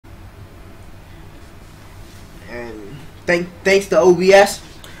thanks to OBS.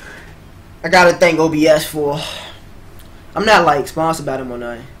 I gotta thank OBS for. I'm not like sponsored by them or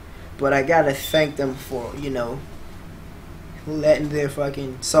nothing, but I gotta thank them for, you know, letting their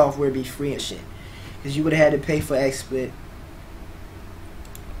fucking software be free and shit. Cause you would have had to pay for XSplit.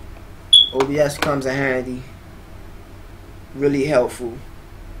 OBS comes in handy. Really helpful.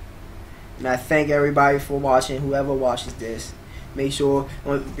 And I thank everybody for watching. Whoever watches this, make sure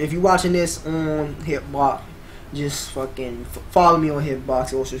if you're watching this on Hitbox, just fucking follow me on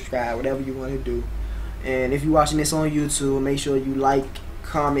Hitbox or subscribe, whatever you want to do. And if you're watching this on YouTube, make sure you like,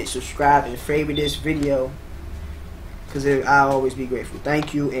 comment, subscribe, and favorite this video, because I'll always be grateful.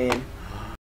 Thank you, and